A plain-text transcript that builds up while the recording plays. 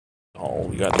well.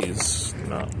 We got these,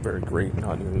 not very great,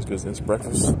 not nearly as good as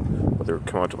breakfast, but they were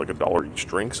coming out to like $1 each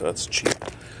drink, so that's cheap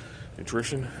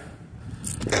nutrition.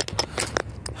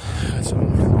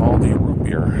 Some Aldi root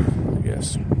beer, I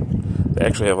guess. They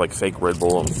actually have like fake Red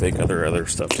Bull and fake other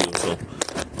stuff too, so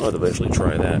I'll have to eventually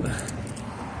try that.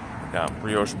 Got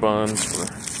brioche buns for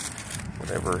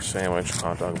whatever sandwich,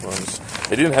 hot dog buns.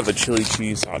 They didn't have the chili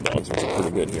cheese hot dogs, which are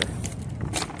pretty good here.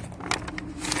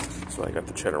 So I got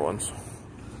the cheddar ones.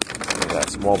 I got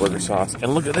some Wahlburger sauce.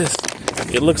 And look at this.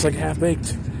 It looks like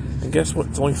half-baked. And guess what?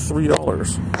 It's only $3.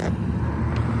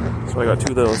 So I got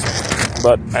 2 of those.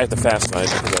 But I have to fast tonight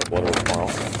because I have blood work tomorrow.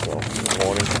 So in the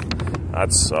morning.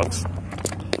 That sucks.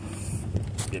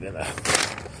 Get in that.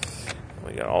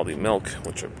 We got Aldi milk,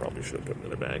 which I probably should have put in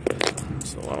the bag.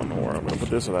 So I don't know where I'm going to put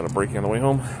this without a breaking on the way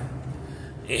home.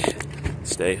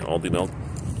 Stay, Aldi milk.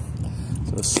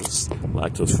 So this is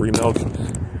lactose-free milk.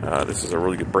 This is a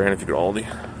really good brand if you go to Aldi.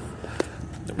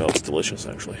 The milk's delicious,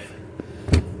 actually.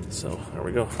 So there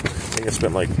we go. I think I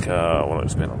spent like, what did I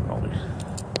spend on Aldi?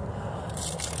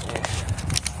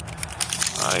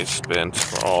 I spent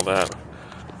for all that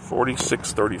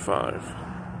 $46.35.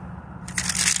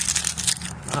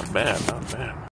 Not bad, not bad.